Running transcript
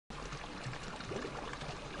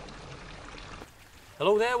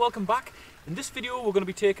Hello there, welcome back. In this video we're going to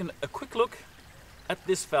be taking a quick look at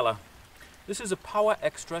this fella. This is a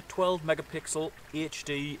Powerextra 12 megapixel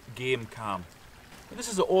HD Gamecam.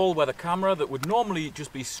 This is an all-weather camera that would normally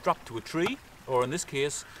just be strapped to a tree, or in this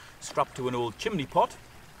case strapped to an old chimney pot.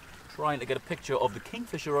 Trying to get a picture of the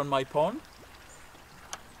kingfisher on my pond.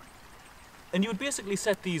 And you would basically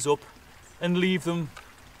set these up and leave them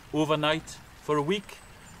overnight for a week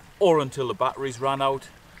or until the batteries ran out,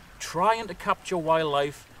 trying to capture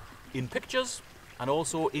wildlife in pictures and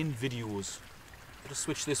also in videos. I'll just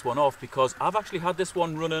switch this one off because I've actually had this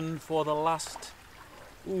one running for the last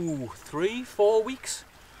 3-4 weeks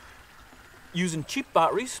using cheap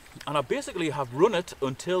batteries, and I basically have run it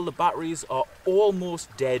until the batteries are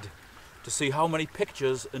almost dead to see how many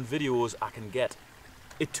pictures and videos I can get.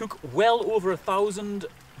 It took well over 1,000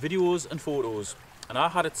 videos and photos, and I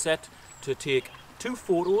had it set to take 2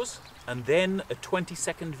 photos and then a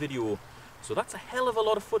 20-second video. So that's a hell of a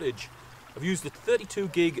lot of footage. I've used a 32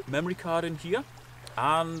 gig memory card in here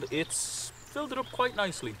and it's filled it up quite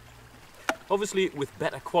nicely. Obviously with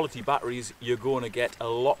better quality batteries you're going to get a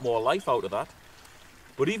lot more life out of that.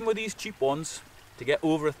 But even with these cheap ones, to get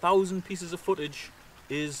over 1,000 pieces of footage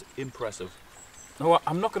is impressive. Now,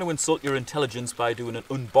 I'm not going to insult your intelligence by doing an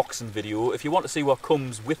unboxing video. If you want to see what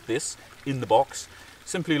comes with this in the box,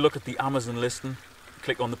 simply look at the Amazon listing,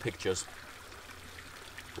 click on the pictures.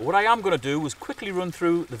 But what I am going to do is quickly run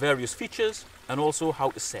through the various features and also how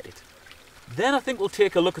to set it. Then I think we'll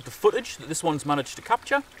take a look at the footage that this one's managed to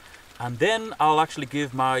capture, and then I'll actually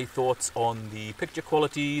give my thoughts on the picture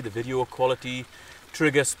quality, the video quality,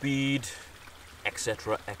 trigger speed,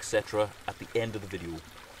 etc, etc at the end of the video.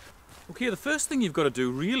 Okay, the first thing you've got to do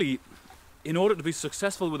really in order to be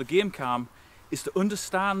successful with a Gamecam is to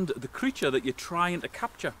understand the creature that you're trying to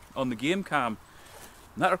capture on the Gamecam.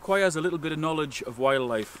 And that requires a little bit of knowledge of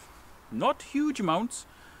wildlife. Not huge amounts,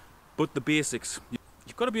 but the basics.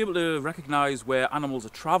 You've got to be able to recognise where animals are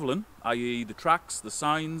travelling, i.e. the tracks, the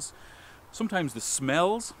signs, sometimes the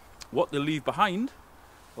smells, what they leave behind,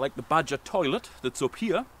 like the badger toilet that's up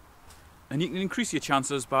here. And you can increase your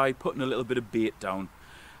chances by putting a little bit of bait down.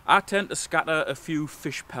 I tend to scatter a few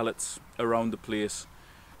fish pellets around the place.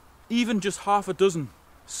 Even just half a dozen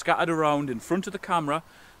scattered around in front of the camera,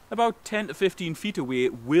 about 10 to 15 feet away,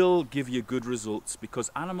 will give you good results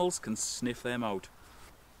because animals can sniff them out.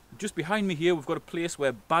 Just behind me here we've got a place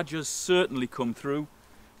where badgers certainly come through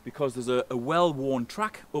because there's a well-worn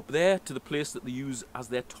track up there to the place that they use as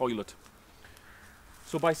their toilet.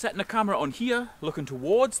 So by setting the camera on here, looking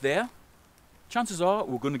towards there, chances are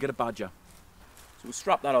we're going to get a badger. So we'll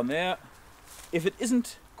strap that on there. If it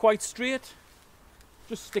isn't quite straight,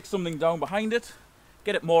 just stick something down behind it,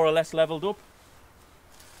 get it more or less leveled up.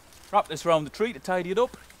 Wrap this around the tree to tidy it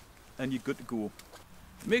up and you're good to go.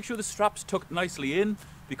 Make sure the strap's tucked nicely in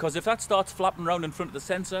because if that starts flapping around in front of the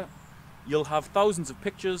sensor, you'll have thousands of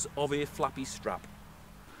pictures of a flappy strap.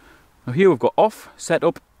 Now here we've got off,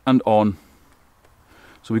 setup and on.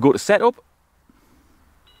 So we go to setup,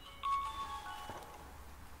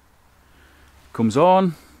 comes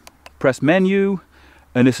on, press menu,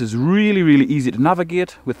 and this is really easy to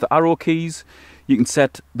navigate with the arrow keys. You can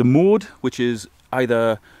set the mode, which is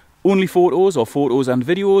either only photos or photos and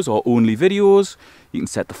videos or only videos. You can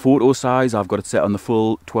set the photo size. I've got it set on the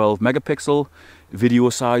full 12 megapixel.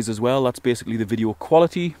 Video size as well, that's basically the video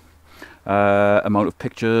quality. Amount of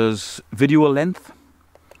pictures, video length.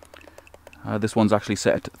 This one's actually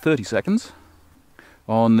set at 30 seconds.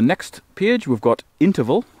 On the next page we've got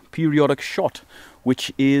interval, periodic shot,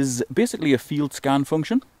 which is basically a field scan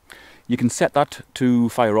function. You can set that to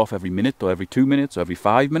fire off every minute or every 2 minutes or every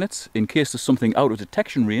 5 minutes in case there's something out of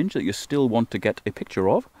detection range that you still want to get a picture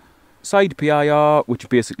of. Side PIR, which is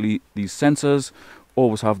basically these sensors,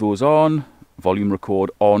 always have those on. Volume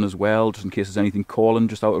record on as well, just in case there's anything calling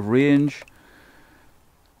just out of range.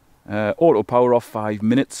 Auto power off 5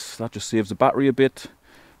 minutes, that just saves the battery a bit.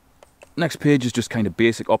 Next page is just kind of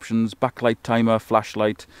basic options, backlight timer,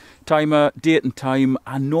 flashlight timer, date and time.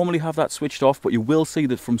 I normally have that switched off, but you will see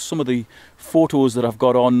that from some of the photos that I've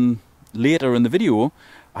got on later in the video,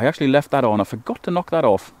 I actually left that on. I forgot to knock that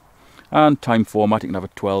off. And time format, you can have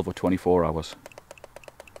it 12 or 24 hours.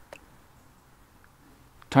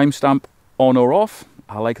 Timestamp on or off,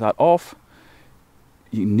 I like that off.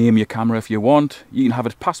 You can name your camera if you want. You can have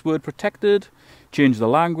it password protected, change the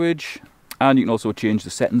language. And you can also change the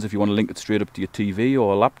settings if you want to link it straight up to your TV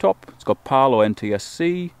or a laptop. It's got PAL or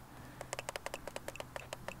NTSC.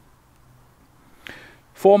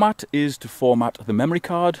 Format is to format the memory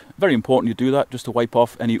card. Very important you do that just to wipe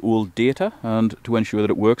off any old data and to ensure that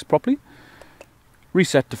it works properly.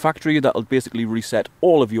 Reset to factory, that'll basically reset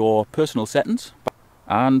all of your personal settings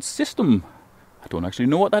And system, I don't actually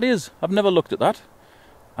know what that is. I've never looked at that,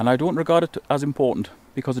 and I don't regard it as important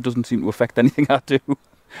because it doesn't seem to affect anything I do.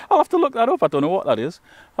 I'll have to look that up. I don't know what that is.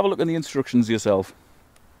 Have a look in the instructions yourself.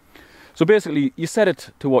 So basically, you set it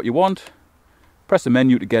to what you want, press the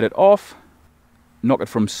menu to get it off, knock it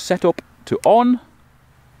from setup to on,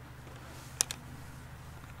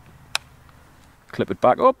 clip it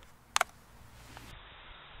back up.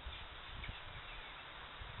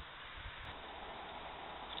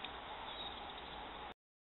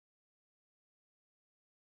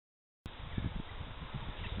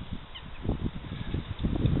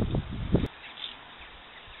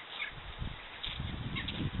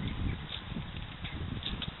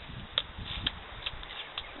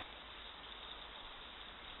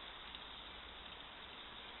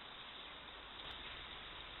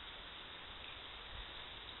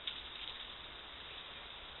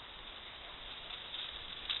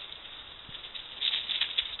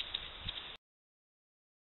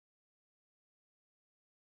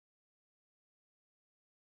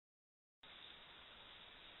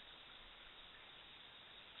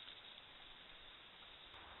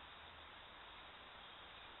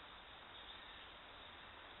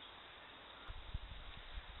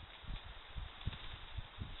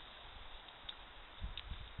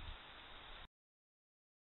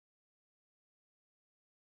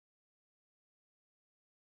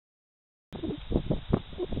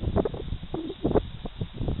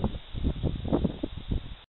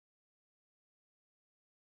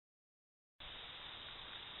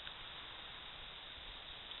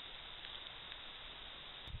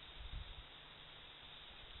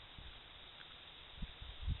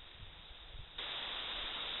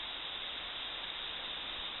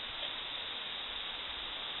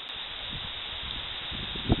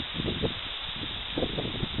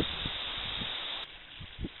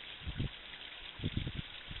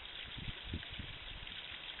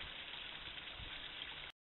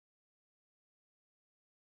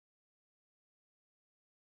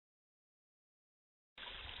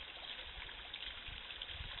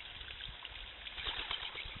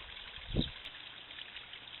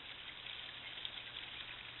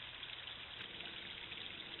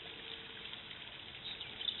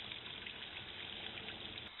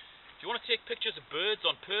 If you want to take pictures of birds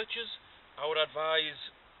on perches, I would advise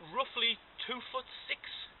roughly 2'6"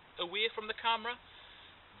 away from the camera.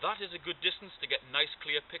 That is a good distance to get nice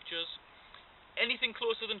clear pictures. Anything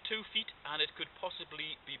closer than 2 feet and it could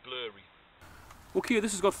possibly be blurry. Okay,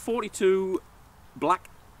 this has got 42 black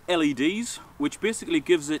LEDs, which basically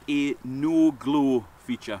gives it a no glow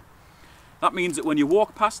feature. That means that when you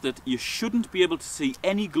walk past it, you shouldn't be able to see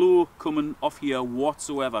any glow coming off here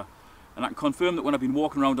whatsoever. And I can confirm that when I've been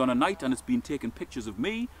walking around on a night and it's been taking pictures of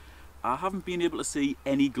me, I haven't been able to see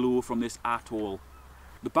any glow from this at all.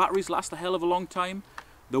 The batteries last a hell of a long time.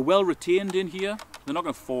 They're well retained in here. They're not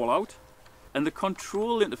going to fall out. And the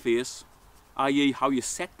control interface, i.e. how you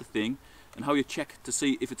set the thing and how you check to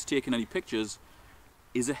see if it's taking any pictures,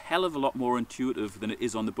 is a hell of a lot more intuitive than it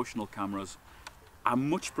is on the Bushnell cameras. I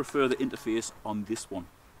much prefer the interface on this one.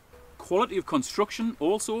 Quality of construction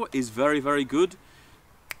also is very, very good.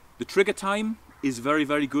 The trigger time is very,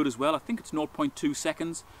 very good as well. I think it's 0.2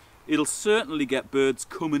 seconds. It'll certainly get birds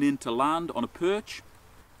coming in to land on a perch.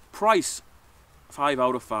 Price, 5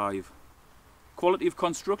 out of 5. Quality of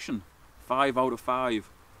construction, 5 out of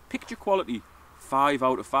 5. Picture quality, 5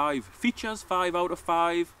 out of 5. Features, 5 out of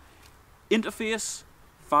 5. Interface,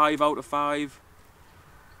 5 out of 5.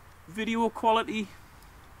 Video quality,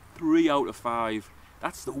 3 out of 5.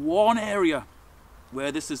 That's the one area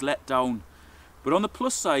where this is let down. But on the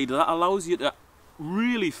plus side, that allows you to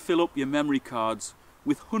really fill up your memory cards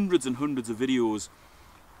with hundreds and hundreds of videos.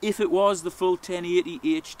 If it was the full 1080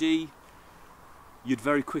 HD, you'd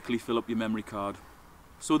very quickly fill up your memory card.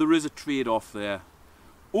 So there is a trade-off there.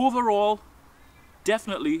 Overall,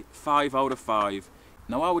 definitely 5 out of 5.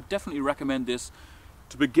 Now I would definitely recommend this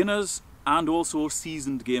to beginners and also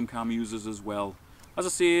seasoned Gamecam users as well. As I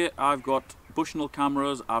say, I've got Bushnell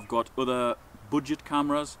cameras, I've got other budget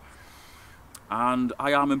cameras, and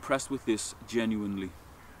I am impressed with this, genuinely.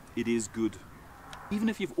 It is good. Even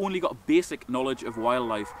if you've only got basic knowledge of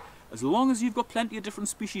wildlife, as long as you've got plenty of different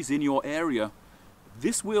species in your area,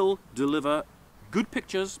 this will deliver good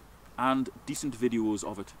pictures and decent videos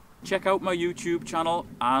of it. Check out my YouTube channel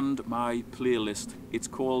and my playlist. It's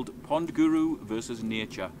called Pondguru versus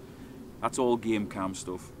Nature. That's all Gamecam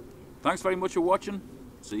stuff. Thanks very much for watching.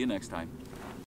 See you next time.